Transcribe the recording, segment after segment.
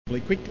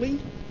really quickly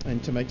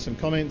and to make some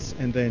comments,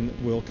 and then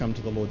we'll come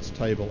to the Lord's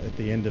table at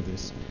the end of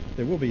this.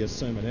 There will be a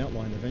sermon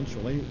outline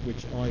eventually,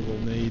 which I will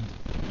need,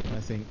 I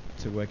think,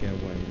 to work our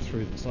way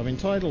through this. I've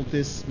entitled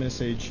this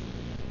message,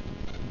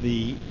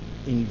 The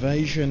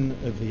Invasion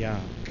of the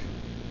Ark.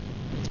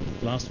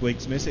 Last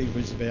week's message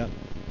was about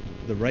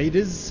the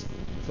raiders,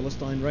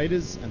 Philistine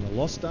raiders, and the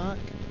lost ark.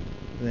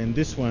 And then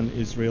this one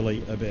is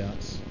really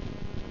about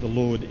the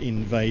Lord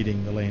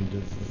invading the land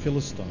of the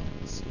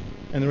Philistines.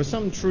 And there are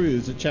some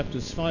truths that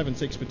chapters 5 and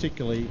 6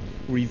 particularly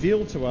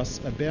reveal to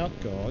us about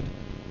God,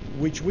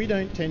 which we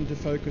don't tend to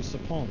focus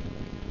upon.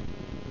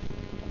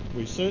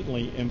 We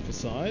certainly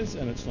emphasise,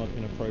 and it's not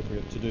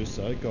inappropriate to do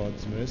so,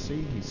 God's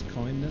mercy, his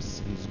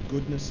kindness, his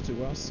goodness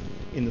to us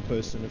in the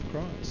person of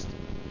Christ.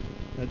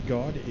 That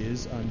God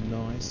is a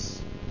nice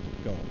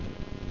God.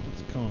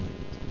 It's kind.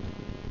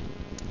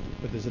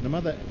 But there's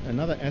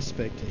another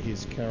aspect to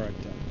his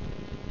character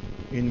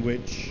in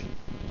which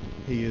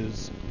he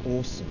is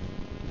awesome.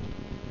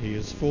 He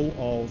is full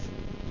of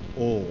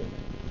awe.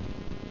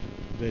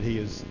 That he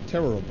is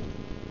terrible.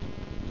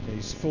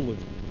 He's full of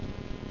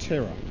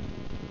terror.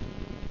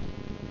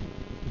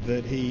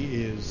 That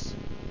he is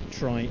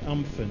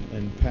triumphant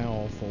and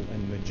powerful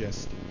and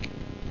majestic.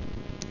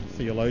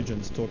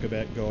 Theologians talk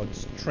about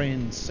God's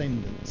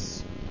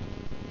transcendence.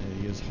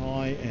 He is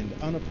high and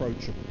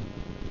unapproachable,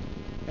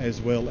 as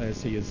well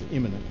as he is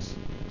immanent,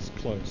 is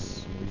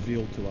close, and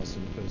revealed to us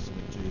in the person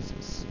of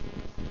Jesus.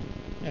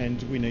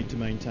 And we need to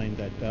maintain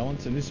that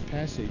balance, and this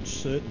passage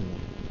certainly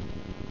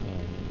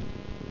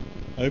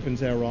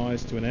opens our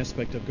eyes to an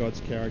aspect of God's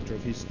character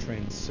of his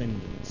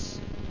transcendence,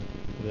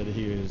 that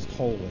he is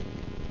holy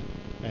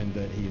and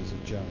that he is a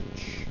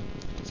judge.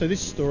 So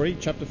this story,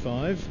 chapter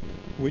 5,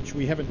 which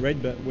we haven't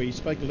read but we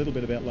spoke a little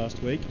bit about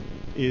last week,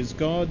 is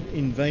God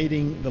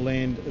invading the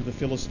land of the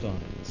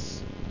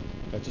Philistines.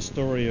 It's a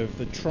story of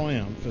the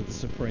triumph of the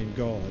supreme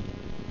God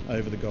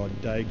over the god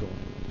Dagon.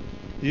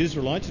 The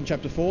Israelites in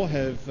chapter 4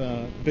 have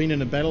been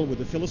in a battle with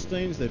the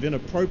Philistines. They've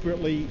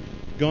inappropriately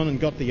gone and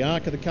got the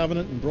Ark of the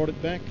Covenant and brought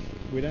it back.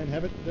 We don't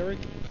have it, Derek?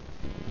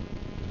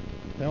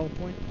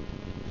 PowerPoint?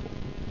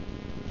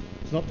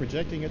 It's not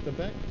projecting at the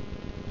back?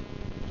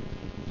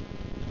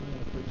 I'm going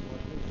to preach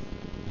like this.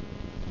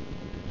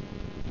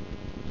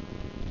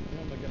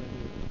 How am I going to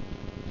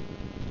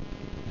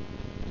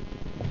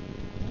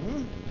do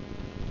it?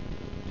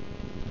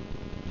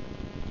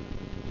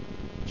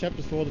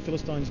 Chapter 4, the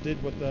Philistines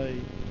did what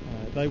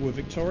they were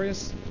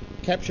victorious,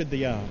 captured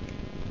the ark,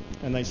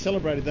 and they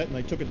celebrated that and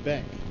they took it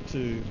back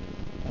to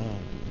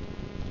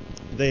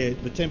the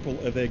temple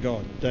of their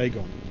god,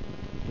 Dagon,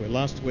 where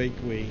last week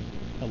we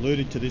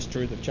alluded to this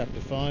truth of chapter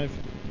 5,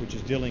 which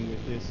is dealing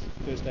with this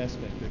first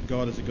aspect, that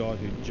God is a God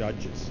who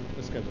judges.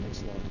 Let's go to the next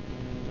slide.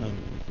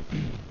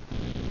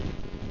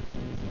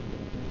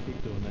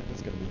 Keep doing that.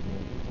 That's going to be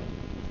more.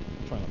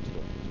 Try not to do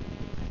it.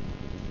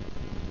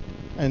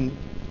 And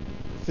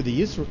for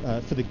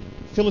the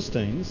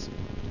Philistines,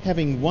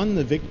 having won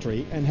the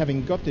victory and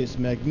having got this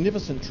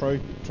magnificent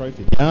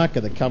trophy, the Ark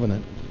of the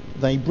Covenant,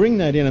 they bring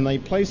that in and they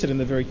place it in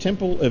the very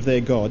temple of their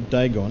god,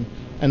 Dagon,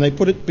 and they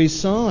put it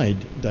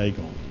beside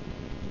Dagon.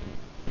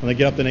 When they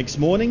get up the next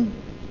morning,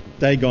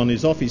 Dagon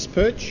is off his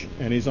perch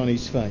and is on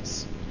his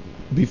face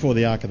before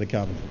the Ark of the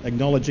Covenant,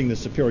 acknowledging the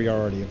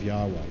superiority of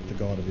Yahweh, the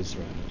God of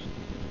Israel.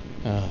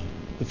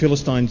 The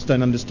Philistines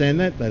don't understand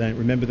that. They don't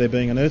remember there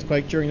being an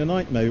earthquake during the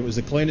night. Maybe it was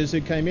the cleaners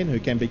who came in, who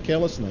can be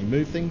careless, and they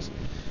move things.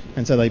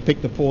 And so they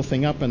pick the poor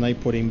thing up and they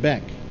put him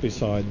back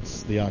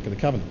besides the Ark of the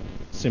Covenant,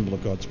 symbol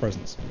of God's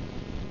presence.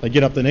 They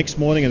get up the next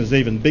morning and there's an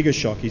even bigger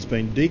shock. He's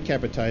been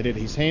decapitated,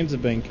 his hands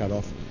have been cut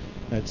off.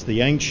 It's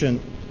the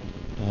ancient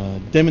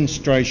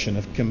demonstration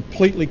of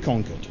completely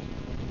conquered,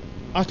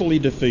 utterly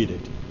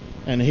defeated.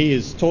 And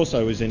his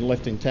torso is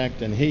left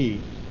intact, and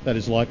that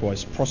is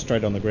likewise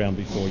prostrate on the ground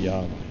before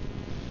Yahweh.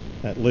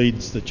 That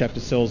leads, the chapter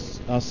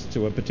tells us,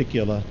 to a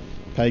particular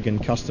pagan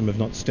custom of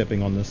not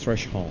stepping on the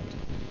threshold.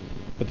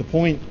 But the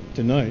point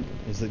to note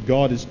is that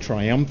God is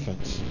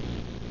triumphant,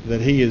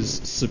 that he is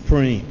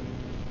supreme.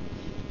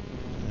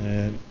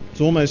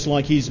 It's almost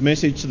like his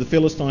message to the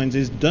Philistines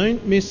is,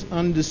 don't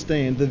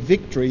misunderstand the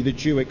victory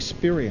that you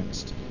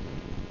experienced.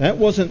 That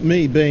wasn't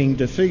me being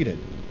defeated.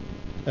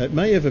 It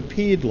may have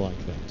appeared like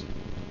that,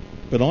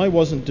 but I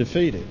wasn't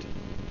defeated.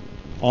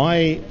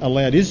 I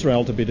allowed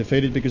Israel to be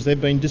defeated because they've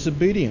been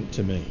disobedient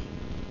to me.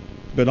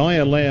 But I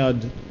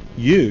allowed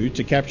you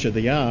to capture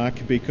the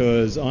ark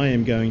because I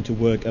am going to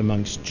work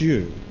amongst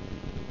you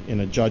in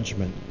a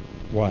judgment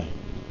way.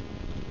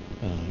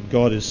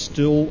 God is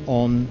still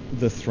on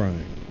the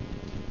throne.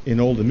 In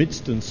all the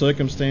midst and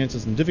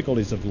circumstances and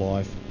difficulties of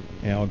life,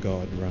 our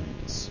God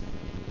reigns.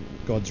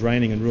 God's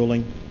reigning and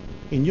ruling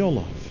in your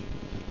life.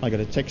 I got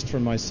a text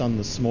from my son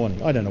this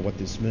morning. I don't know what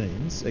this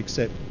means,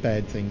 except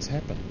bad things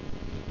happen.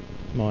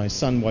 My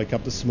son woke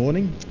up this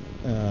morning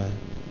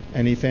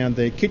and he found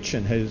their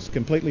kitchen has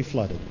completely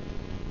flooded.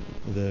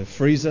 The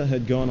freezer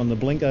had gone on the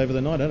blink over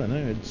the night. I don't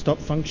know, it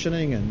stopped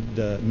functioning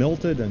and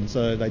melted, and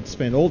so they'd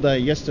spent all day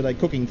yesterday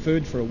cooking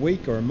food for a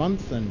week or a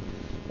month, and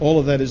all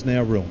of that is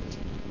now ruined.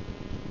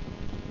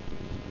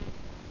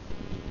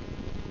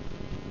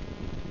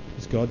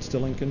 God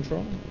still in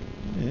control?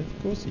 Yeah,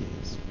 of course he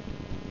is.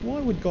 Why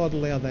would God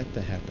allow that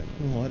to happen?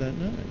 Well, I don't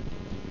know.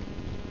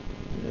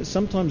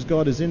 Sometimes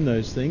God is in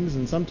those things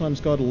and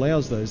sometimes God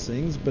allows those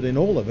things, but in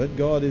all of it,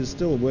 God is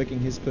still working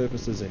his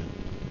purposes out.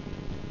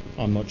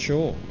 I'm not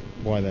sure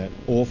why that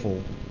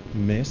awful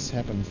mess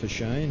happened for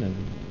Shane and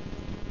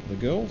the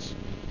girls,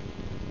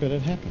 but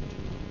it happened.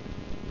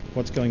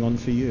 What's going on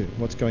for you?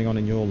 What's going on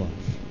in your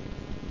life?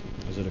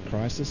 Is it a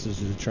crisis?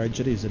 Is it a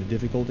tragedy? Is it a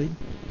difficulty?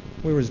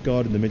 Where is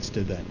God in the midst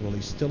of that? Well,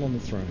 he's still on the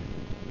throne.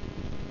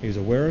 He's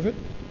aware of it.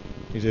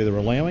 He's either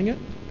allowing it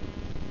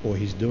or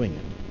he's doing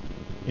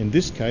it. In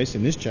this case,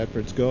 in this chapter,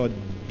 it's God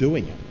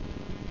doing it.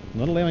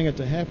 Not allowing it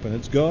to happen.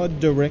 It's God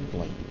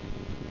directly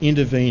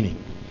intervening.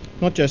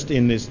 Not just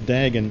in this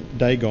Dagon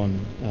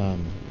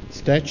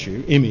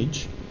statue,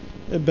 image,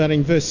 but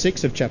in verse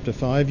 6 of chapter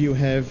 5 you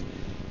have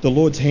the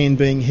Lord's hand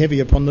being heavy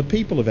upon the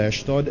people of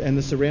Ashdod and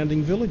the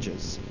surrounding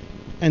villages.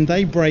 And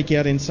they break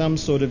out in some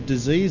sort of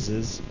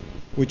diseases,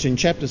 which in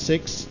chapter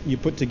 6 you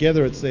put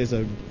together, there's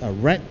a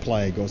rat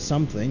plague or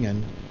something,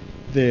 and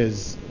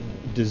there's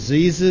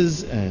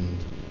diseases and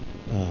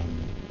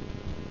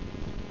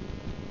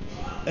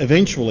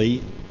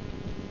eventually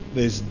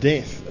there's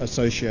death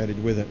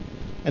associated with it.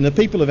 And the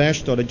people of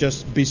Ashdod are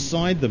just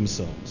beside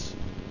themselves.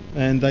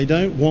 And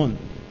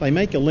they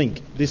make a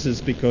link. This is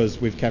because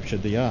we've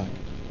captured the ark.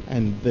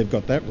 And they've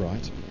got that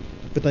right.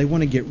 But they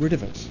want to get rid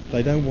of it.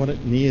 They don't want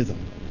it near them.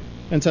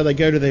 And so they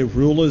go to their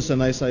rulers and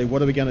they say,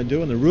 what are we going to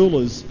do? And the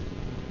rulers,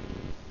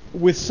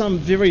 with some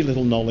very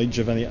little knowledge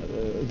of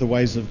the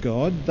ways of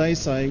God, they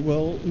say,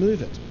 well,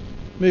 move it.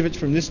 Move it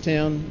from this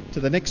town to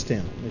the next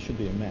town. There should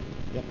be a map.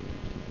 Yep.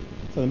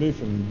 So they move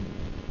from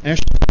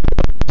Ashdod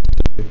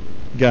to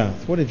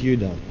Gath. What have you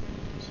done?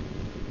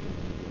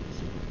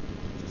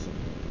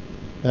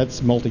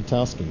 That's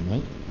multitasking,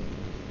 mate.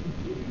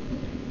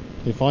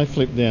 If I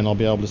flip down, I'll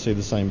be able to see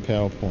the same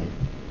PowerPoint.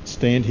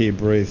 Stand here,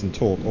 breathe and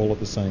talk all at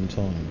the same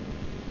time.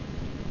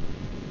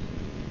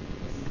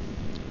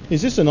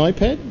 Is this an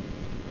iPad?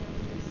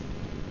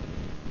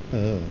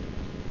 Oh.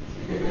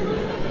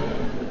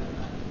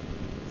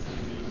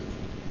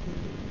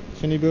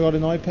 Has anybody got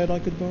an iPad I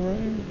could borrow?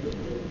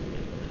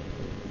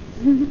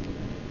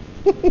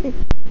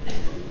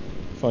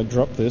 If I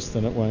drop this,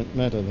 then it won't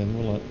matter then,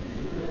 will it?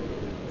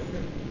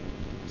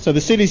 So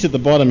the cities at the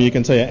bottom you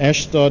can see are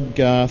Ashdod,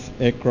 Gath,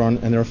 Ekron,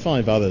 and there are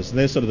 5 others. And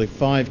they're sort of the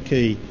 5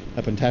 key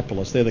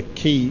Pentapolis. They're the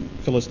key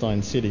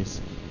Philistine cities.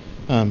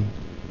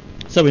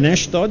 So in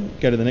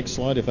Ashdod, go to the next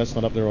slide if that's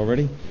not up there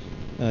already.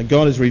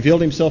 God has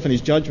revealed himself in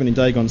his judgment in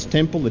Dagon's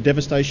temple, the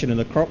devastation in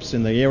the crops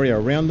in the area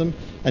around them,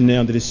 and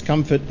now the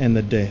discomfort and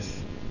the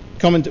death.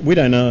 We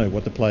don't know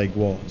what the plague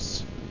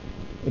was,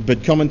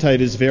 but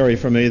commentators vary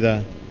from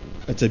either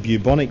it's a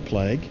bubonic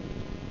plague,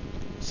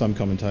 some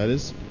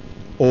commentators,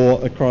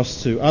 or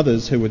across to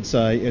others who would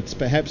say it's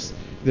perhaps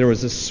there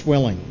is a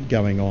swelling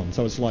going on.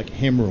 So it's like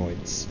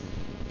hemorrhoids,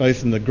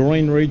 both in the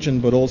groin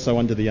region but also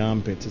under the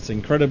armpits. It's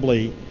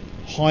incredibly,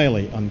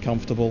 highly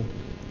uncomfortable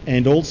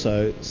and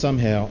also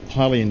somehow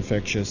highly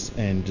infectious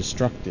and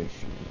destructive.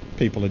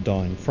 People are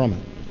dying from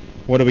it.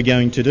 What are we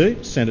going to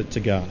do? Send it to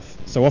Gath.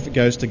 So off it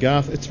goes to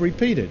Gath. It's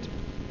repeated.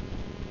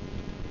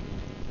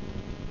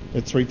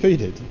 It's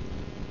repeated.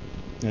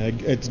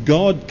 It's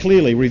God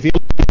clearly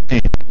revealing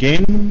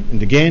again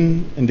and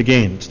again and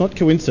again. It's not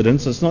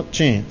coincidence, it's not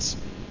chance.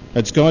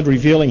 It's God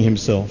revealing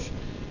himself.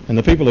 And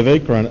the people of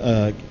Ekron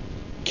are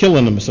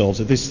killing themselves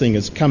that this thing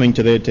is coming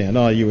to their town.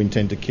 Oh, you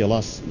intend to kill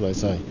us, they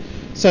say.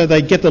 So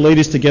they get the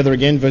leaders together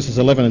again, verses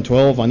 11 and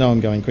 12. I know I'm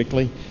going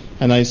quickly.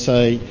 And they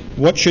say,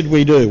 what should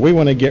we do? We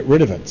want to get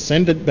rid of it.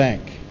 Send it back.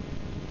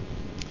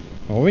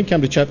 Well, when we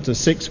come to chapter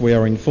 6, we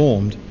are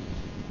informed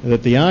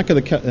that the Ark of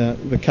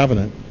the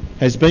Covenant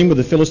has been with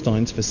the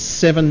Philistines for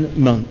 7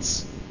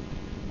 months.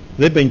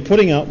 They've been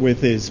putting up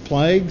with his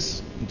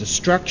plagues,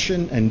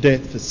 destruction and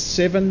death for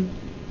 7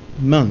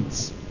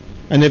 months.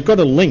 And they've got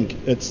a link.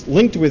 It's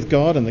linked with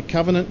God and the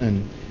covenant,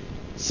 and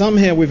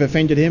somehow we've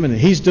offended him and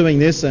he's doing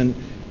this, and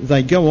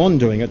they go on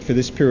doing it for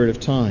this period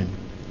of time.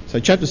 So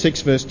chapter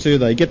 6 verse 2,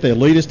 they get their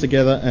leaders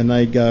together and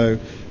they go,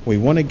 we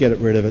want to get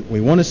rid of it,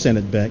 we want to send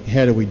it back,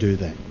 how do we do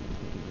that?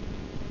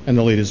 And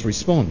the leaders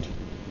respond.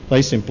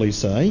 They simply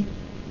say,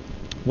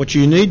 what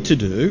you need to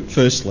do,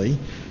 firstly,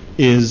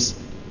 is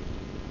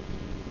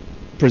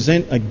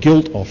present a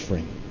guilt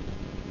offering.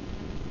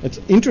 It's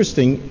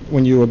interesting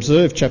when you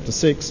observe chapter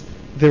 6,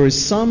 there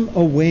is some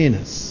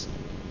awareness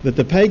that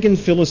the pagan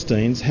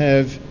Philistines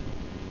have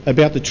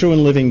about the true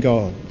and living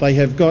God. They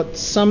have got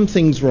some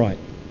things right.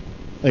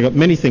 They've got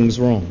many things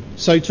wrong.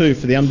 So too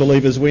for the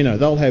unbelievers we know.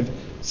 They'll have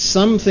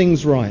some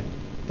things right.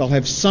 They'll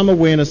have some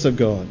awareness of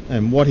God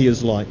and what he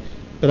is like,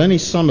 but only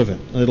some of it.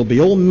 And it'll be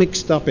all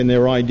mixed up in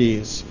their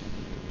ideas,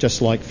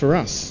 just like for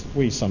us.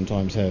 We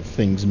sometimes have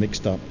things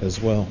mixed up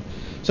as well.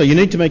 So you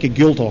need to make a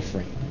guilt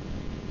offering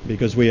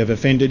because we have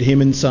offended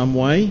him in some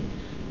way.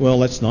 Well,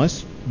 that's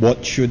nice.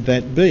 What should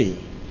that be?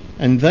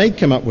 And they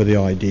come up with the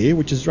idea,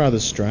 which is rather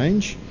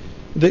strange,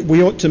 that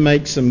we ought to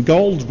make some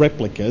gold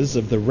replicas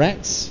of the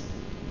rats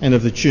and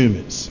of the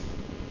tumours.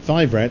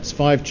 5 rats,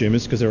 5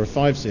 tumours, because there are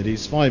 5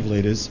 cities, 5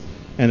 leaders,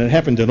 and it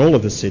happened in all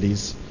of the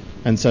cities.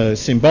 And so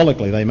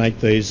symbolically they make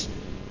these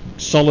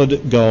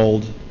solid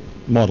gold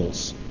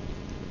models,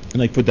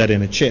 and they put that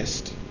in a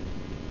chest.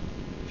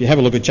 If you have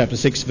a look at chapter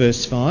 6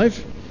 verse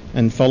 5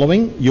 and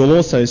following, you'll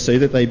also see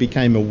that they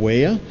became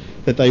aware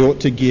that they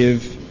ought to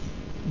give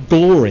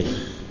glory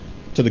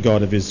to the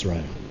God of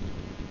Israel.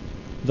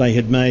 They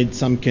had made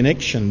some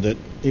connection that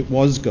it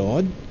was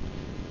God,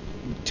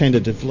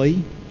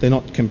 tentatively, they're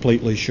not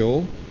completely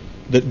sure,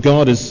 that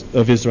God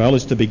of Israel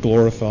is to be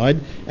glorified.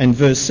 And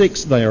verse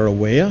 6, they are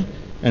aware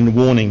and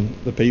warning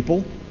the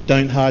people,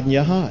 don't harden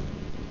your heart.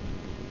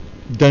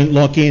 Don't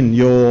lock in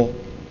your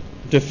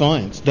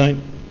defiance.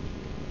 Don't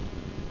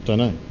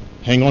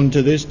hang on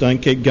to this. Don't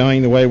keep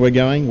going the way we're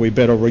going. We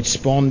better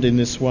respond in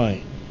this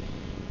way.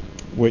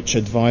 Which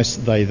advice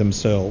they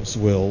themselves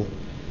will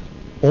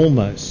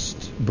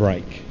almost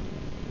break.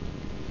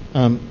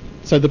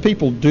 So the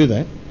people do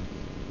that.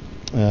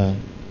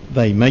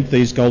 They make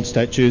these gold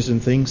statues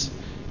and things.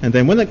 And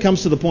then when it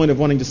comes to the point of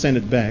wanting to send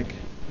it back,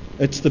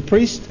 it's the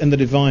priests and the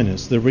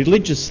diviners, the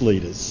religious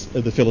leaders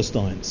of the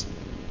Philistines,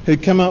 who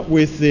come up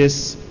with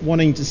this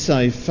wanting to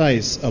save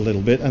face a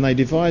little bit, and they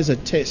devise a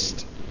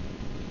test.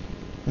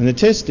 And the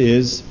test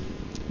is,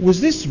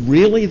 was this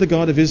really the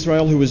God of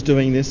Israel who was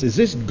doing this? Is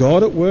this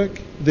God at work,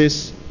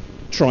 this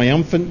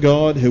triumphant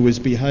God who has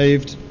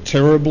behaved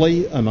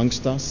terribly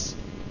amongst us?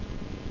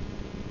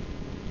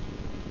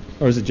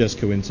 Or is it just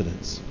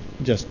coincidence?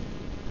 Just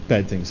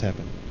bad things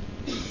happen.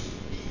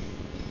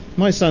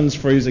 My son's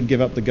freezer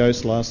gave up the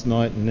ghost last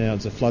night, and now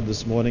it's a flood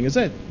this morning. Is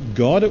that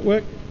God at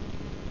work?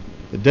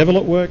 The devil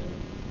at work?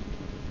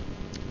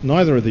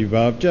 Neither of the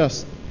above,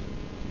 just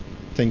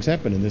things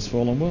happen in this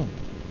fallen world.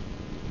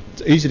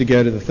 It's easy to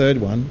go to the third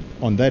one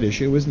on that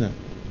issue, isn't it?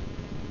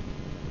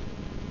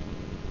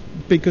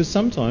 Because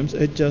sometimes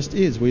it just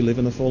is. We live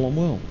in a fallen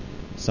world.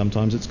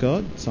 Sometimes it's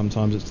God,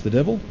 sometimes it's the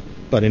devil,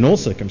 but in all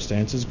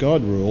circumstances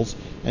God rules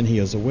and he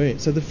is aware.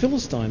 So the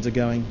Philistines are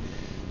going,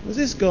 is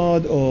this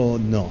God or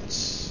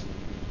not?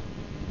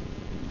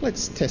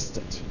 Let's test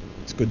it.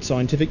 It's a good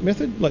scientific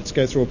method. Let's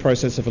go through a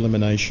process of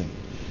elimination.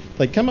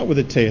 They come up with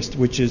a test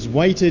which is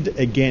weighted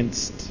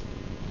against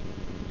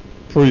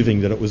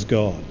proving that it was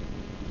God.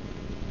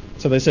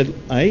 So they said,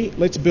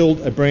 let's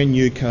build a brand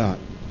new cart,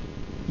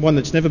 one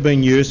that's never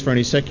been used for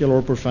any secular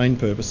or profane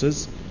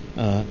purposes,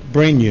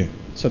 brand new.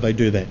 So they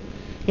do that.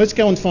 Let's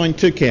go and find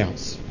 2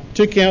 cows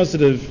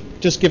that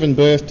have just given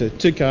birth to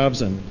 2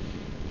 calves, and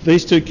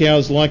these 2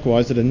 cows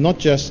likewise that are not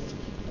just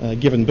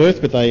given birth,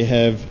 but they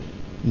have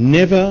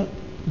never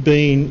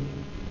been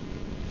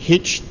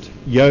hitched,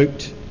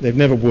 yoked, they've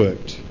never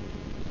worked.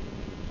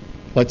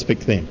 Let's pick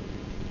them.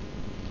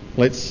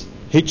 Let's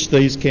hitch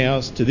these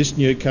cows to this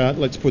new cart.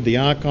 Let's put the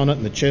ark on it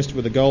and the chest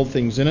with the gold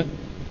things in it.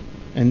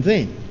 And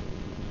then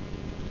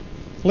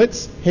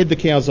let's head the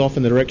cows off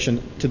in the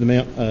direction to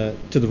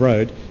the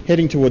road,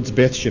 heading towards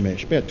Beth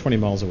Shemesh, about 20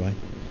 miles away.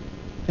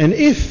 And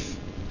if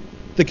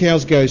the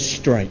cows go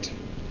straight,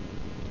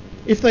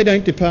 if they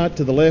don't depart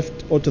to the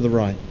left or to the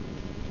right,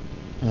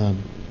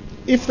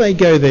 if they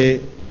go there,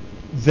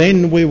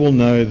 then we will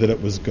know that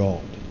it was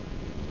God.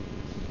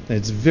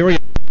 It's very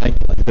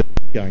likely that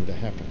it's going to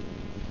happen.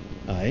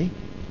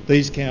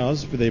 These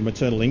cows, with their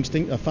maternal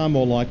instinct, are far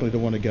more likely to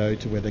want to go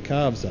to where the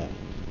calves are,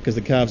 because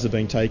the calves have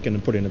been taken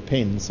and put in a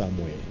pen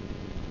somewhere.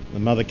 The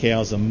mother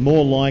cows are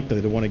more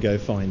likely to want to go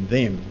find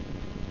them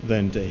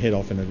than to head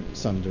off in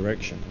some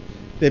direction.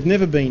 They've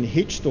never been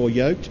hitched or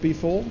yoked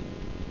before,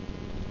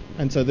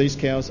 and so these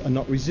cows are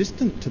not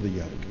resistant to the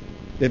yoke.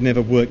 They've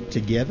never worked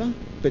together,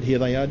 but here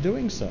they are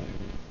doing so.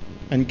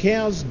 And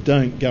cows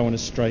don't go in a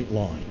straight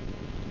line.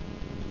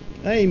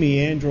 They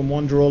meander and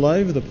wander all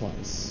over the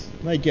place.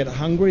 They get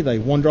hungry, they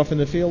wander off in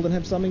the field and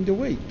have something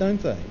to eat, don't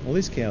they? Well,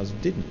 these cows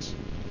didn't.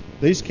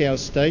 These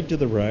cows stayed to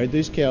the road.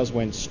 These cows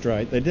went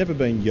straight. They'd never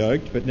been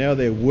yoked, but now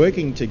they're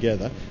working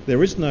together.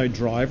 There is no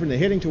driver, and they're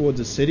heading towards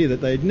a city that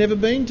they'd never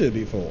been to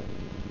before.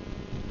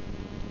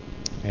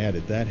 How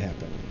did that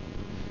happen?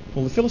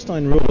 Well, the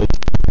Philistine rulers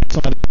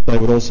decided they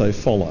would also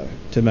follow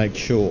to make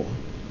sure.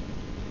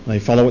 They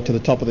follow it to the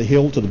top of the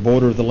hill, to the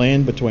border of the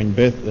land between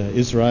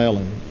Israel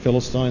and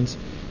Philistines,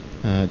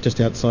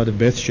 just outside of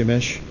Beth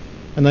Shemesh.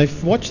 And they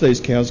watch these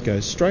cows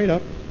go straight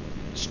up,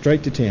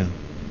 straight to town.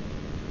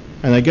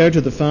 And they go to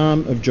the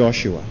farm of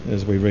Joshua,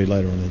 as we read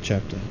later on in the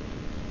chapter.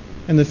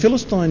 And the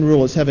Philistine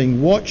rulers,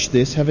 having watched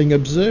this, having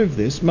observed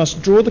this,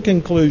 must draw the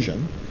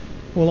conclusion,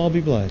 well, I'll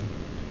be blowed.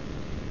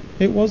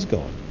 It was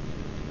God.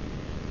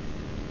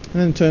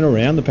 And then turn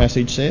around, the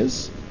passage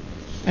says,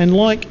 and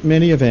like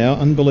many of our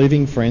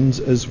unbelieving friends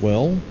as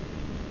well,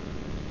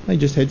 they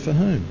just head for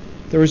home.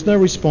 There is no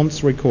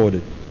response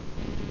recorded.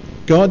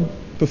 God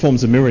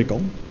performs a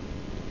miracle,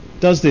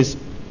 does this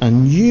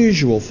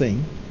unusual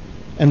thing,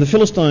 and the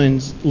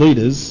Philistines'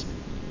 leaders,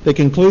 their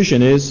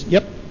conclusion is,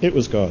 yep, it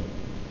was God.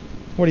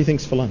 What do you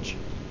think's for lunch?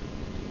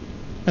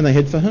 And they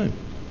head for home.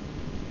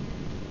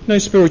 No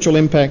spiritual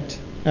impact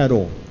at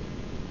all.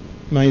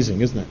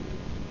 Amazing, isn't it?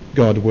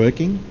 God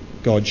working,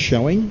 God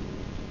showing.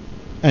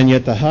 And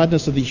yet the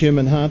hardness of the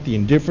human heart, the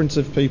indifference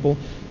of people,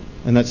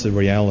 and that's the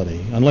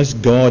reality. Unless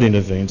God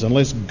intervenes,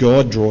 unless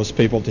God draws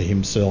people to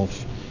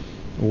himself,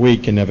 we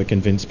can never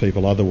convince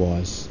people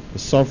otherwise. The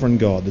sovereign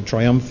God, the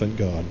triumphant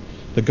God,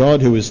 the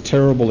God who is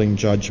terrible in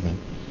judgment,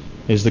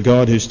 is the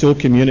God who still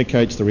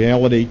communicates the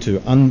reality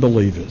to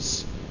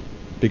unbelievers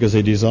because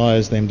he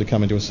desires them to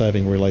come into a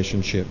saving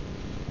relationship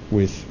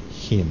with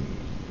him.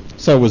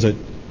 So was it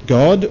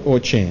God or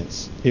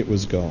chance? It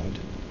was God.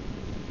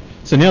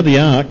 So now the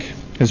ark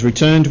has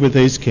returned with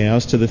these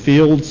cows to the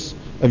fields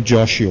of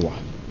Joshua.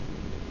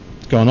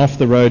 It's gone off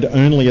the road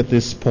only at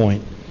this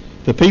point.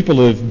 The people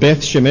of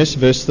Beth Shemesh,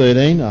 verse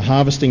 13, are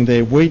harvesting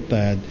their wheat.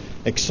 They are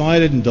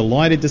excited and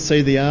delighted to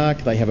see the ark.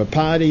 They have a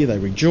party, they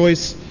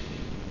rejoice.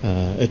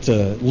 It's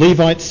a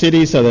Levite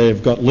city, so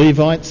they've got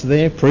Levites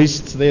there,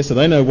 priests there, so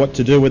they know what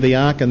to do with the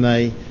ark, and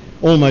they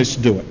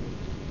almost do it.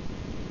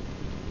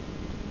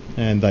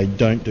 And they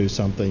don't do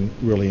something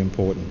really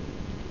important.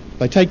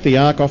 They take the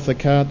ark off the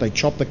cart, they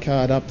chop the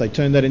cart up, they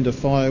turn that into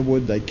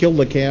firewood, they kill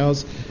the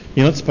cows.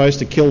 You're not supposed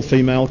to kill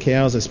female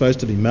cows, they're supposed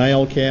to be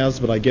male cows,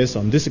 but I guess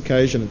on this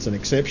occasion it's an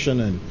exception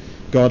and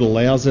God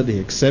allows it, he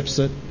accepts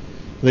it.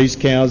 These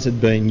cows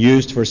had been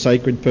used for a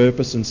sacred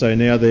purpose, and so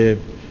now they're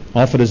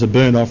offered as a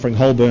burnt offering,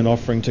 whole burnt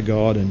offering to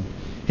God, and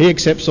he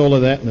accepts all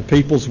of that, and the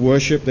people's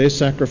worship, their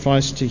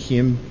sacrifice to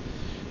him.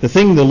 The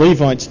thing the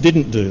Levites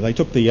didn't do, they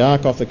took the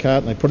ark off the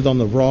cart and they put it on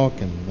the rock,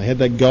 and they had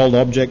their gold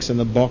objects in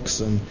the box,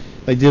 and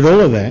they did all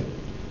of that,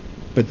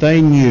 but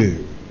they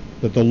knew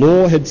that the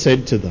law had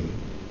said to them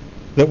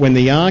that when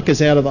the ark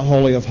is out of the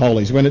Holy of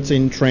Holies, when it's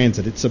in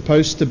transit, it's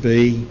supposed to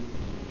be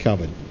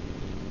covered.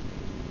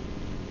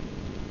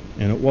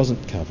 And it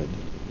wasn't covered.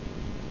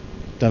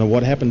 Don't know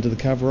what happened to the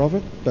cover of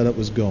it, but it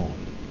was gone.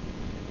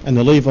 And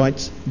the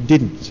Levites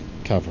didn't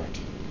cover it.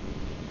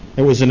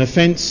 It was an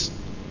offence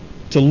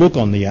to look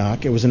on the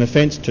ark. It was an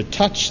offence to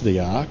touch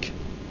the ark.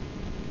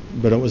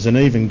 But it was an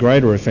even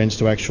greater offence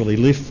to actually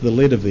lift the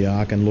lid of the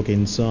ark and look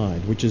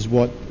inside, which is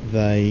what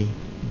they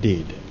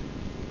did.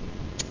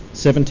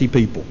 70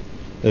 people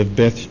of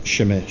Beth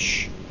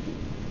Shemesh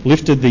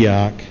lifted the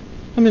ark.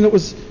 I mean, it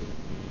was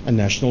a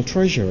national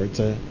treasure. It's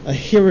a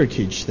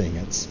heritage thing.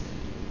 It's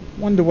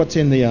wonder what's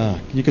in the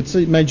ark. You could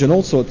imagine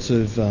all sorts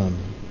of,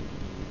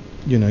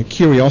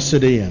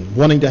 curiosity and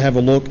wanting to have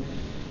a look.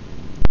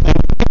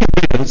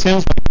 It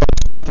sounds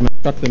like it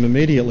struck them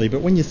immediately,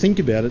 but when you think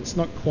about it, it's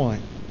not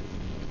quite.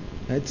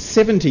 It's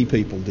 70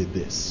 people did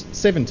this.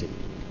 70.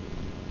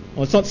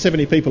 Well, it's not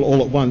 70 people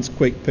all at once,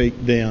 quick,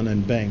 peek, down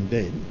and bang,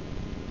 dead.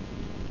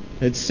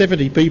 It's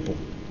 70 people.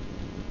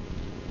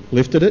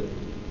 Lifted it,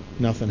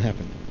 nothing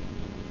happened.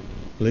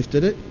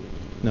 Lifted it,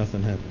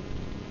 nothing happened.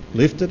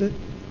 Lifted it,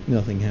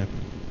 nothing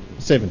happened.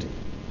 70.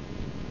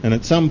 And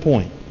at some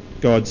point,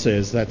 God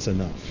says that's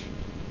enough.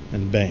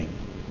 And bang,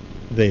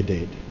 they're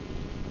dead.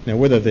 Now,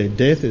 whether their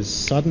death is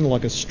sudden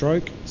like a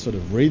stroke, sort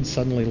of reads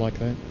suddenly like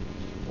that,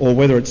 or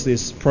whether it's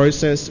this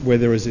process where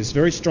there is this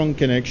very strong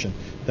connection,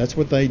 that's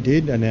what they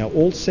did, and now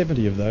all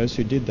 70 of those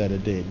who did that are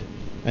dead,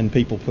 and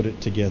people put it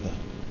together.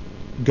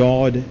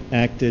 God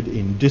acted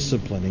in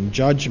discipline, in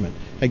judgment,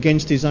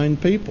 against his own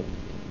people.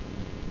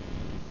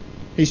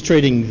 He's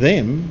treating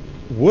them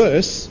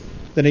worse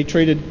than he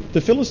treated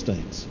the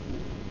Philistines.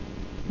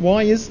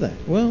 Why is that?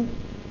 Well,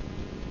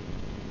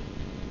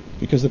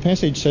 because the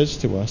passage says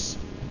to us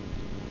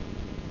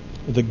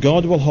that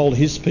God will hold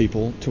his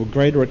people to a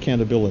greater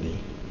accountability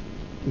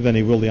than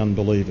he will the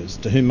unbelievers.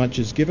 To whom much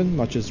is given,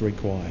 much is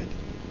required.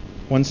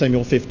 1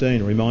 Samuel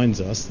 15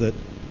 reminds us that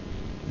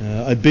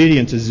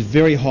obedience is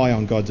very high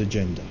on God's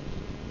agenda.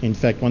 In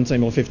fact, 1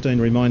 Samuel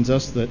 15 reminds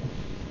us that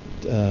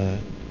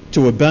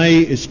to obey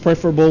is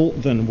preferable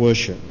than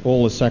worship,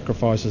 all the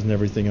sacrifices and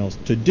everything else.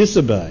 To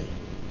disobey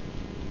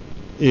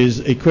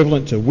is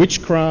equivalent to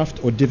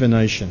witchcraft or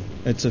divination.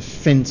 It's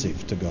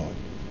offensive to God.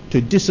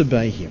 To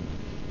disobey him,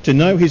 to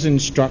know his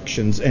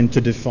instructions and to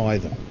defy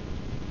them,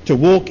 to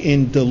walk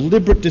in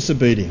deliberate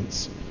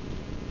disobedience,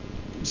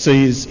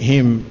 sees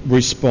him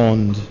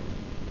respond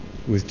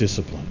with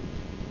discipline.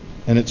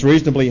 And it's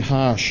reasonably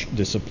harsh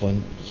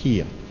discipline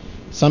here.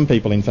 Some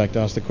people, in fact,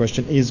 ask the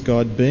question, is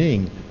God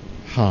being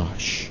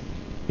harsh?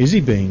 Is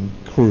he being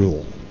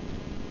cruel?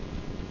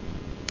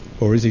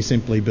 Or is he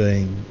simply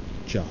being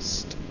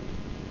just?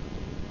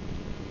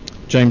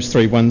 James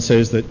 3:1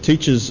 says that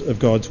teachers of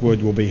God's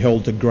word will be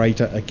held to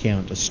greater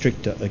account, a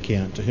stricter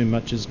account. To whom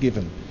much is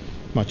given,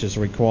 much is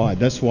required.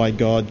 That's why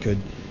God could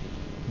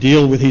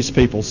deal with his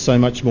people so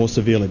much more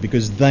severely,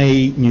 because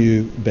they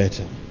knew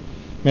better.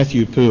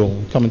 Matthew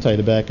Poole,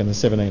 commentator back in the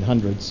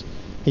 1700s,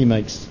 he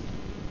makes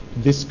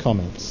this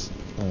comment.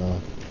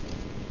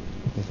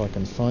 If I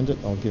can find it,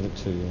 I'll give it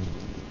to you.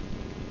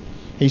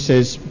 He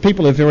says,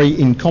 people are very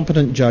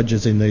incompetent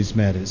judges in these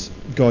matters,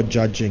 God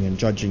judging and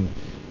judging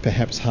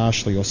perhaps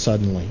harshly or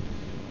suddenly,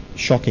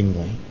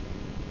 shockingly.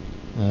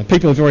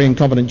 People are very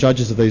incompetent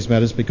judges of these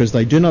matters because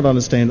they do not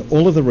understand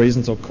all of the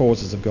reasons or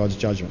causes of God's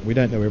judgment. We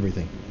don't know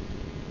everything.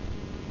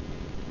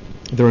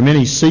 There are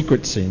many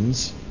secret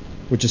sins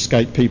which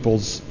escape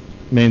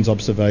man's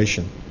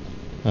observation.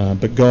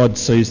 but God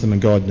sees them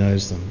and God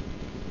knows them.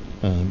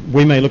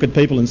 We may look at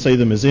people and see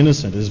them as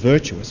innocent, as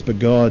virtuous, but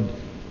God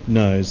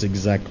knows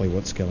exactly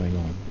what's going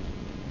on.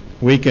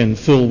 We can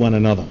fool one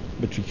another,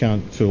 but we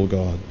can't fool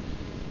God.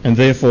 And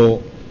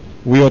therefore,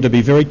 we ought to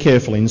be very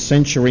careful in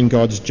censuring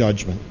God's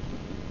judgment,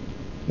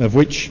 of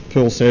which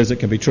Paul says it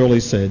can be truly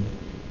said,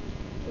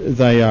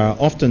 they are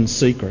often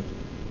secret,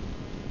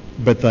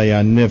 but they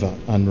are never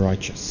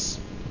unrighteous.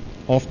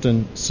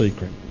 Often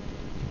secret,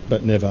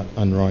 but never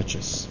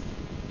unrighteous.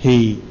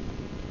 He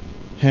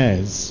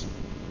has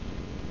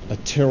a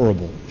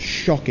terrible,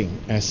 shocking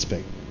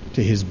aspect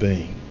to his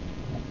being.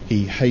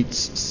 He hates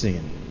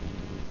sin,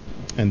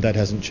 and that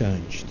hasn't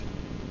changed.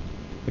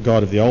 The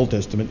God of the Old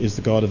Testament is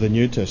the God of the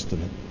New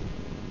Testament.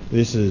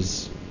 This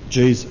is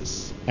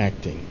Jesus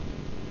acting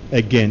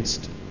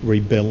against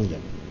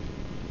rebellion,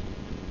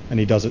 and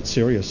he does it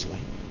seriously.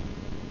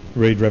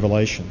 Read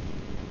Revelation.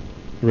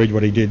 Read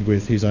what he did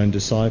with his own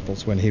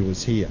disciples when he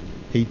was here.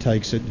 He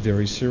takes it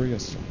very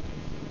seriously,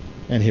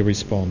 and he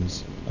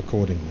responds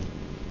accordingly.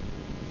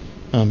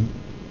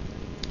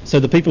 So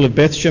the people of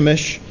Beth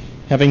Shemesh,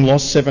 having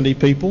lost 70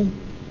 people,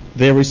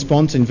 their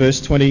response in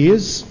verse 20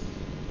 is,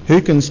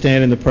 who can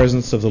stand in the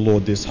presence of the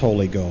Lord, this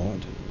holy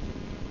God?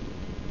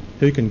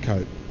 Who can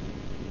cope?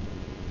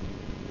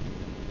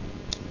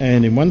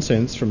 And in one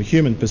sense, from a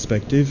human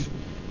perspective,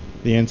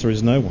 the answer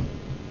is no one.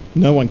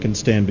 No one can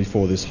stand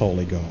before this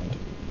holy God.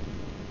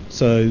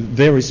 So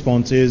their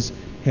response is,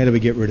 how do we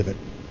get rid of it?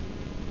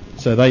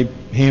 So they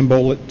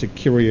handball it to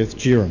Kiriath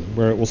Jearim,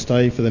 where it will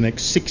stay for the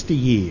next 60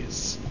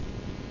 years.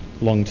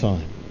 Long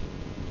time.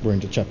 We're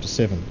into chapter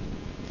 7.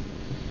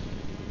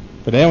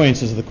 But our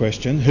answer to the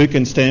question, who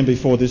can stand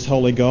before this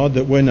holy God,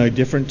 that we're no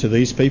different to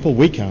these people?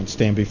 We can't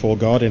stand before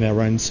God in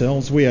our own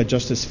selves. We are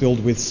just as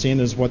filled with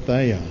sin as what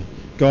they are.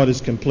 God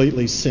is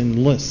completely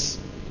sinless,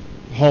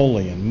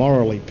 holy and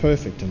morally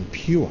perfect and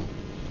pure.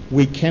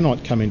 We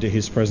cannot come into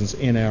his presence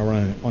on our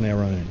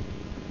own.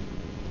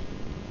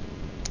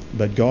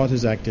 But God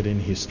has acted in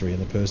history in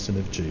the person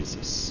of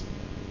Jesus.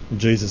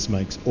 Jesus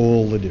makes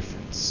all the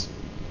difference.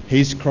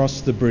 He's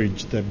crossed the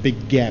bridge, the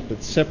big gap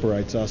that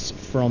separates us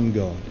from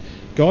God.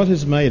 God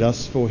has made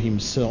us for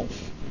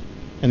himself.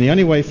 And the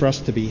only way for us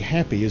to be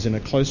happy is in a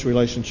close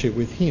relationship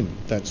with him.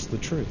 That's the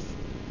truth.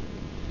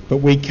 But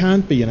we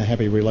can't be in a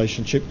happy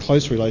relationship,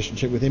 close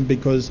relationship with him,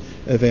 because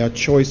of our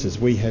choices.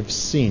 We have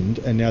sinned,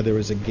 and now there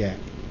is a gap.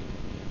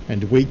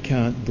 And we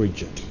can't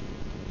bridge it.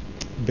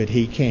 But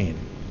he can,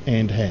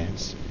 and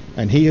has.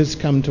 And he has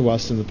come to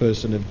us in the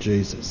person of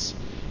Jesus.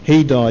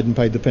 He died and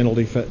paid the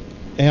penalty for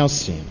our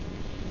sin.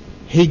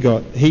 He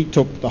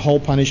took the whole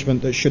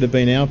punishment that should have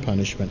been our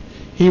punishment.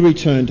 He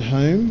returned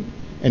home,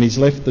 and he's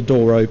left the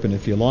door open,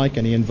 if you like,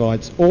 and he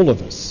invites all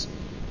of us,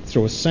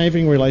 through a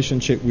saving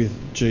relationship with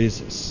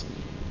Jesus,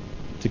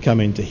 to come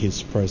into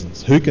his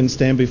presence. Who can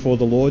stand before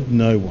the Lord?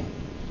 No one,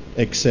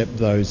 except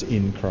those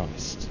in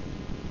Christ.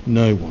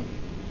 No one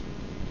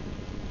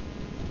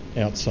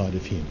outside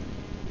of him.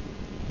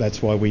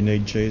 That's why we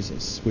need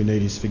Jesus. We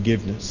need his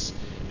forgiveness.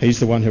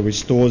 He's the one who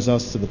restores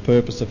us to the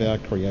purpose of our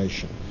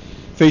creation.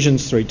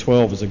 Ephesians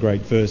 3:12 is a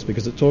great verse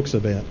because it talks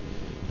about,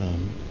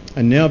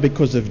 and now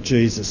because of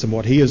Jesus and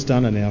what he has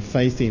done and our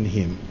faith in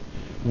him,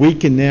 we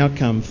can now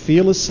come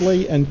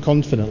fearlessly and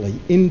confidently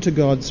into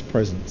God's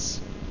presence,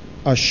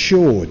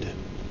 assured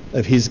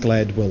of his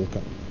glad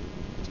welcome.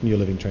 New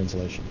Living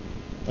Translation.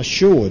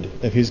 Assured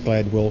of his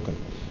glad welcome.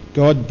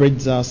 God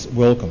bids us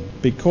welcome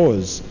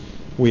because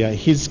we are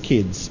his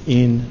kids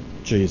in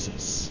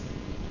Jesus.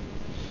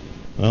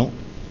 Well,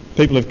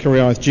 people of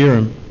Kiriath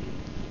Jearim,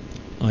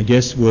 I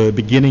guess, were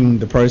beginning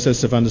the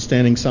process of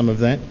understanding some of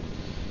that.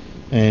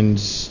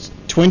 And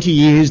 20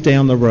 years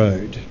down the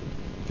road,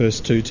 verse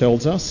 2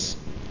 tells us,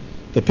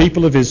 the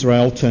people of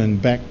Israel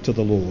turned back to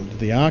the Lord.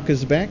 The ark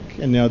is back,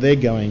 and now they're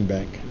going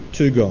back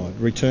to God,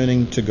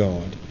 returning to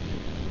God.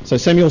 So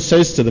Samuel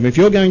says to them, if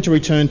you're going to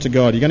return to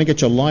God, you're going to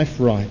get your life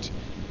right,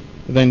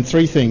 then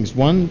 3 things.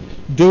 1,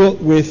 do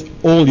it with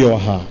all your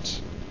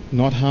heart.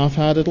 Not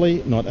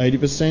half-heartedly, not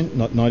 80%,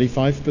 not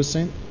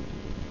 95%.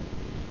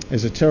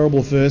 There's a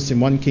terrible verse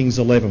in 1 Kings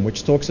 11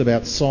 which talks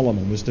about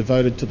Solomon was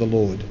devoted to the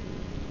Lord,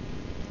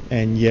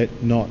 and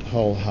yet not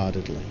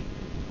wholeheartedly.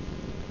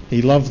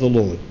 He loved the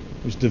Lord,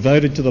 was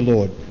devoted to the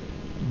Lord,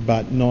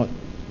 but not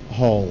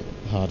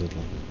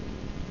wholeheartedly.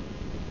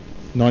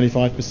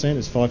 95%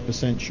 is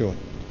 5% short.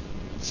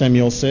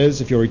 Samuel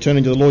says, if you're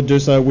returning to the Lord, do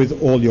so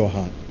with all your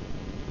heart.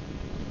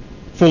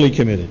 Fully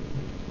committed.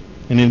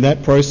 And in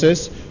that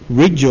process,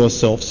 rid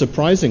yourself,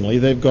 surprisingly,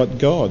 they've got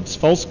gods,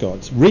 false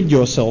gods. Rid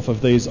yourself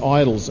of these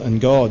idols and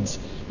gods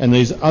and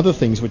these other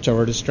things which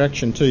are a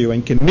distraction to you,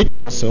 and commit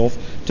yourself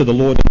to the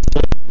Lord and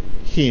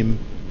serve him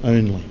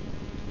only.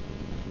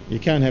 You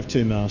can't have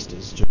 2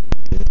 masters.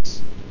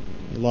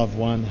 You love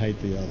one,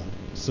 hate the other.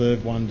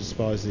 Serve one,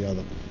 despise the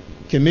other.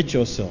 Commit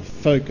yourself.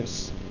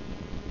 Focus.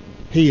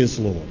 He is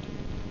Lord,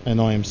 and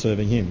I am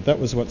serving him. That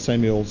was what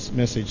Samuel's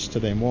message to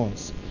them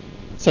was.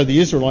 So the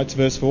Israelites,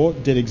 verse 4,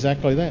 did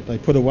exactly that. They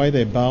put away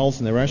their Baals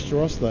and their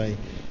Ashtaroths. They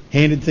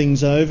handed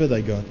things over.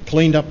 They got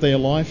cleaned up their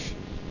life.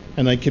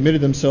 and they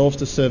committed themselves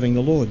to serving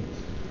the Lord.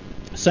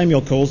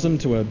 Samuel calls them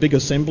to a big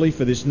assembly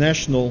for this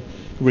national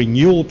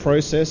renewal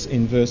process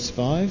in verse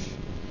 5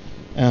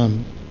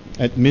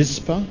 at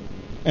Mizpah,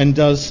 and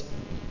does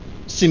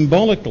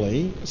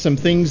symbolically some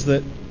things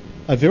that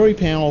are very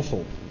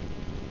powerful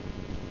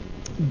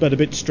but a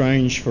bit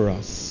strange for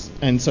us.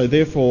 And so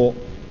therefore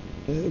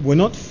we're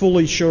not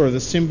fully sure of the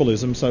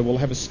symbolism, so we'll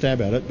have a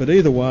stab at it. But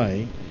either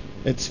way,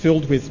 it's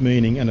filled with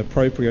meaning and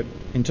appropriate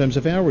in terms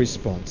of our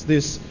response.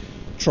 This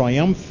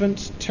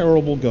triumphant,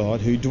 terrible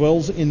God who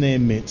dwells in their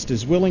midst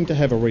is willing to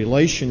have a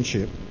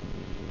relationship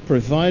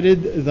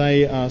provided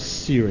they are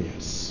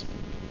serious.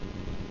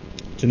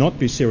 To not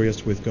be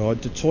serious with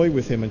God, to toy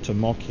with him and to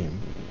mock him,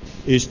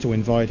 is to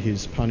invite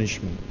his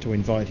punishment, to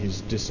invite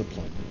his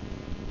discipline,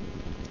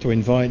 to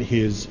invite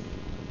his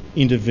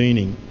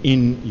intervening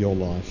in your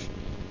life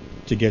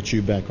to get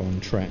you back on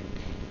track.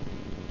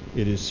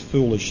 It is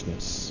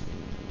foolishness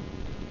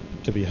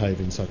to behave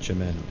in such a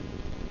manner.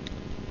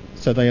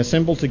 So they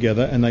assemble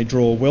together and they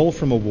draw a well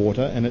from a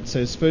water, and it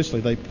says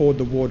firstly they poured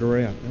the water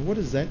out. Now what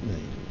does that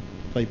mean?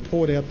 They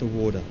poured out the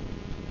water.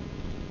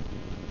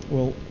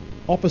 Well,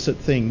 opposite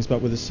things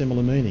but with a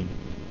similar meaning.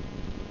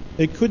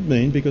 It could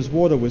mean because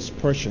water was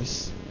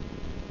precious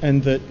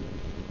and that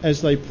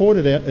as they poured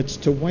it out, it's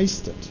to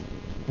waste it.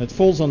 It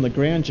falls on the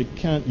ground, you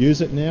can't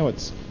use it now,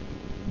 it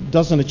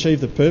doesn't achieve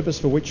the purpose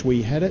for which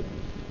we had it.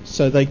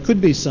 So they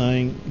could be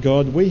saying,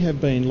 God, we have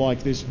been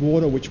like this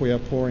water which we are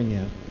pouring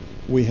out.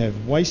 We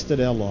have wasted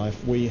our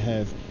life. We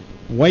have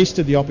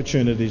wasted the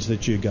opportunities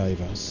that you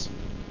gave us.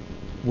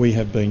 We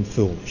have been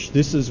foolish.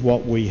 This is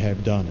what we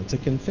have done. It's a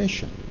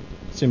confession,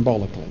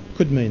 symbolically.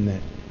 Could mean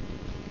that.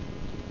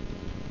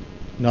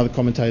 And other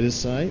commentators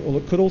say, well,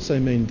 it could also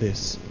mean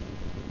this,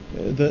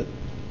 that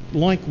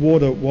like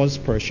water was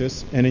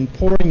precious, and in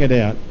pouring it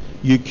out,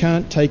 you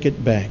can't take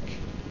it back.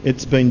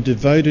 It's been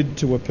devoted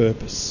to a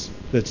purpose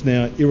that's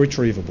now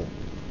irretrievable.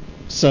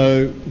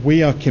 So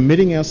we are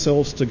committing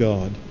ourselves to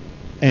God,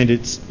 and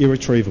it's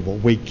irretrievable.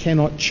 We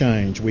cannot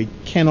change. We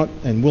cannot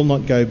and will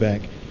not go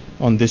back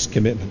on this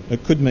commitment.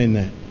 It could mean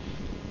that.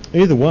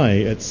 Either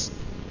way, it's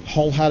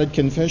wholehearted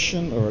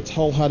confession or it's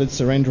wholehearted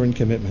surrender and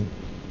commitment.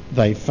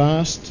 They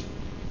fast,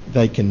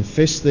 they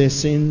confess their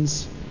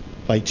sins,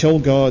 they tell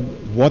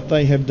God what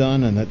they have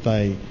done and that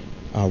they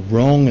are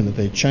wrong and that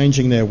they're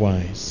changing their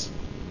ways.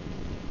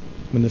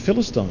 When the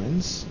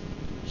Philistines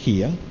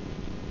hear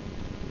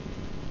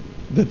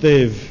that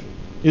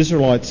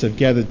Israelites have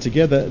gathered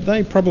together,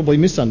 they probably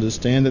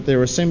misunderstand that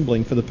they're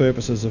assembling for the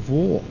purposes of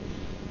war.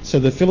 So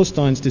the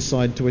Philistines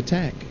decide to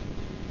attack.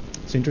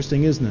 It's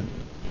interesting, isn't it?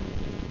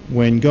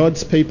 When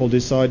God's people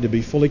decide to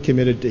be fully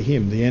committed to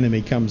him, the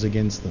enemy comes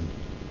against them.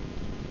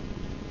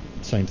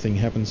 Same thing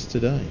happens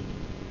today.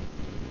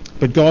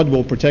 But God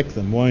will protect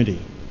them, won't he?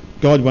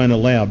 God won't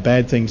allow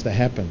bad things to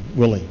happen,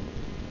 will he?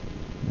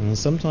 Well,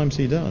 sometimes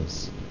he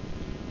does.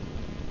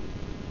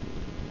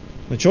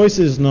 The choice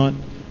is not,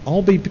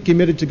 I'll be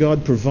committed to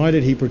God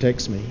provided he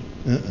protects me.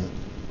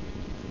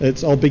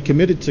 It's, I'll be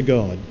committed to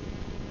God.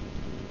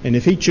 And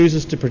if he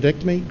chooses to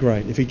protect me,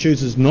 great. If he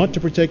chooses not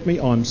to protect me,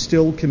 I'm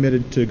still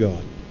committed to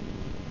God,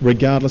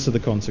 regardless of the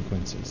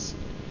consequences.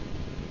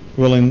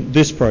 Well, in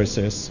this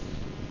process,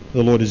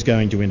 the Lord is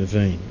going to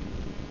intervene.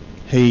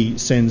 He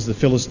sends the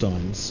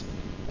Philistines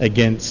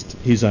against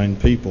his own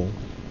people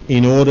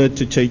in order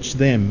to teach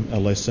them a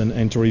lesson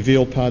and to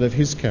reveal part of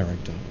his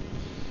character.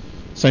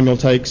 Samuel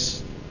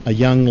takes a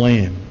young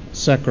lamb,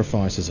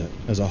 sacrifices it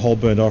as a whole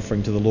burnt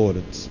offering to the Lord.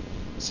 It's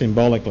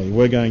symbolically,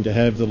 we're going to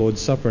have the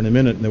Lord's Supper in a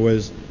minute, and there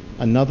was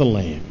another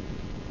lamb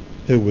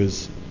who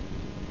was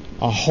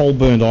a whole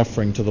burnt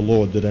offering to the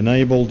Lord that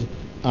enabled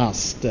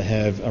us to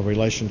have a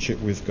relationship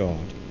with God.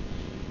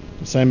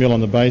 Samuel, on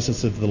the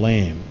basis of the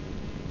lamb,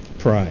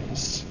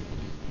 prays,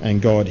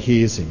 and God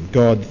hears him.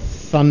 God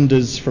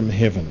thunders from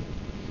heaven.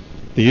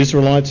 The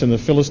Israelites and the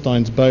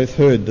Philistines both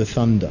heard the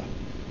thunder.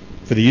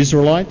 For the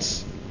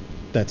Israelites,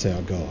 that's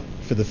our God.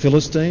 For the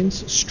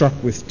Philistines, struck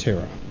with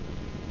terror,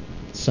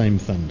 same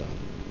thunder.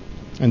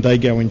 And they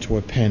go into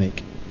a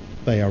panic.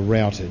 They are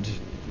routed,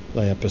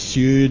 they are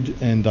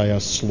pursued, and they are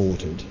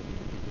slaughtered.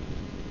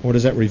 What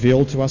does that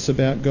reveal to us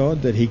about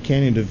God? That he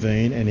can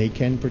intervene and he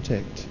can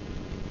protect.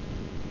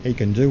 He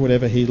can do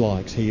whatever he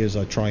likes. He is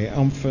a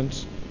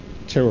triumphant,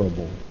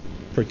 terrible,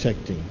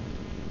 protecting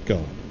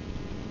God.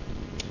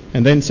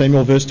 And then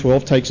Samuel, verse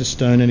 12, takes a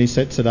stone and he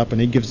sets it up and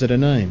he gives it a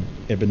name,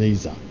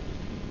 Ebenezer,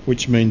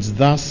 which means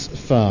thus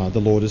far the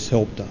Lord has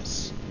helped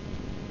us.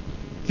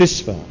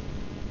 This far.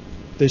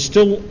 There's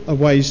still a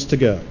ways to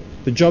go.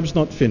 The job's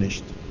not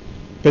finished.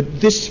 But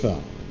this far,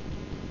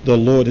 the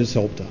Lord has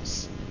helped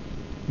us.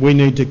 We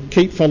need to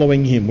keep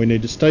following him. We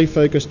need to stay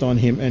focused on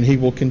him, and he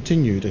will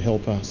continue to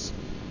help us.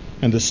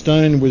 And the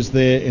stone was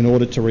there in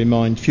order to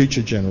remind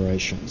future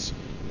generations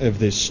of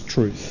this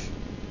truth.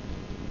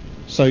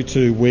 So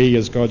too we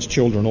as God's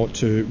children ought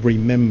to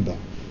remember,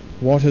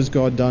 what has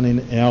God done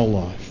in our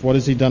life? What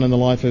has he done in the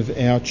life of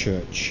our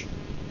church?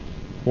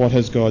 What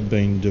has God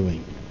been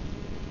doing?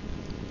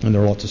 And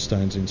there are lots of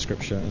stones in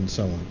Scripture and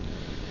so on.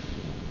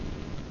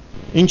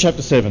 In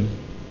chapter 7,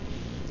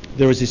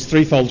 there is this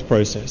threefold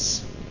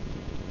process.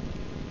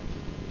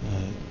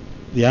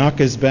 The ark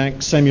is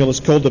back. Samuel has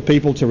called the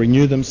people to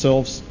renew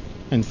themselves.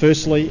 And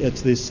firstly,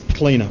 it's this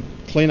clean up.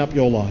 Clean up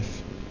your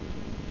life.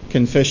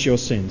 Confess your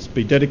sins.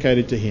 Be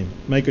dedicated to him.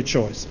 Make a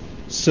choice.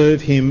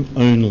 Serve him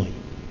only.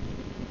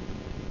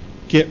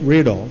 Get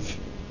rid of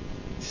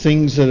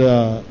things that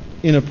are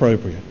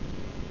inappropriate.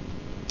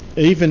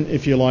 Even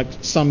if you like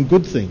some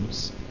good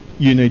things,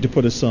 you need to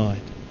put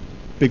aside.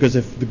 Because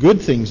if the good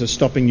things are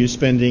stopping you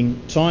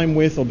spending time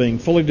with or being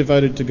fully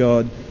devoted to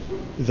God,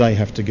 they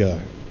have to go.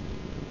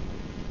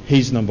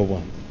 He's number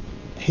one.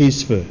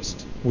 He's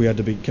first. We are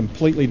to be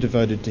completely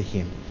devoted to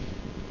him.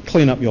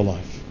 Clean up your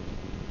life.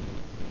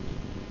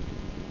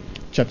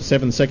 Chapter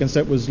 7, the second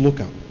step was look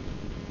up.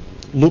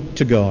 Look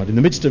to God. In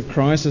the midst of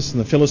crisis and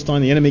the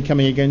Philistine, the enemy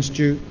coming against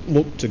you,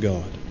 look to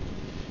God.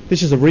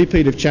 This is a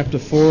repeat of chapter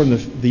 4,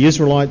 and the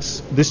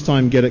Israelites this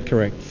time get it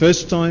correct.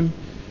 First time,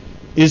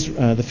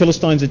 the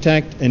Philistines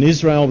attacked, and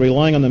Israel,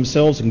 relying on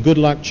themselves and good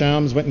luck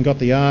charms, went and got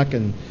the ark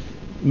and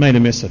made a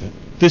mess of it.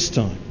 This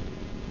time,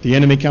 the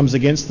enemy comes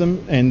against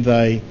them and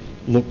they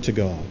look to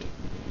God.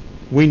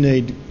 We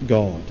need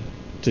God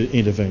to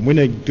intervene. We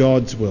need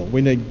God's will.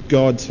 We need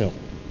God's help.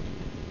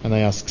 And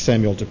they ask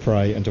Samuel to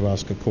pray and to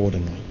ask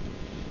accordingly.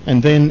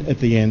 And then at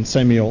the end,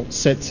 Samuel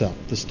sets up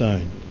the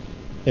stone,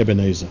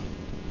 Ebenezer.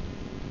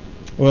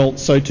 Well,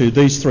 so too,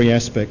 these three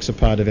aspects are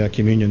part of our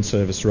communion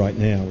service right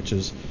now, which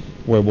is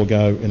where we'll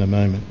go in a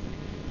moment.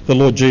 The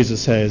Lord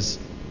Jesus has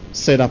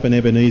set up an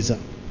Ebenezer.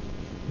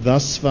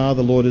 Thus far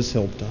the Lord has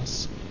helped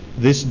us.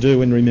 This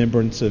do in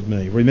remembrance of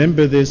me.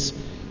 Remember this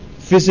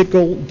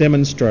physical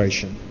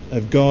demonstration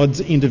of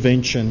God's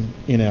intervention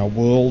in our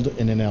world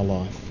and in our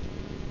life.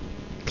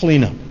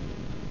 Clean up.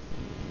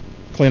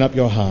 Clean up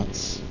your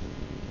hearts.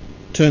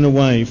 Turn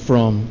away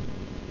from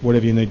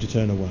whatever you need to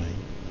turn away.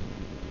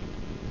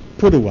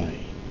 Put away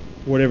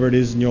whatever it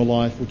is in your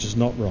life which is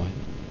not right.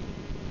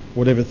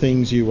 Whatever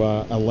things you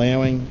are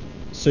allowing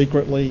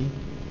secretly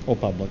or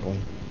publicly.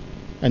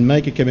 And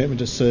make a commitment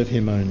to serve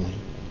him only.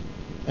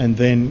 And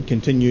then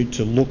continue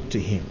to look to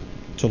him,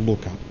 to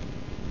look up.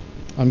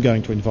 I'm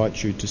going to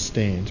invite you to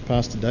stand.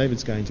 Pastor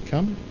David's going to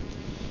come.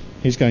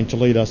 He's going to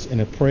lead us in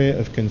a prayer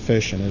of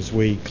confession as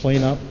we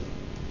clean up,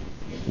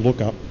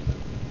 look up,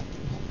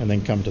 and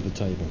then come to the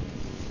table.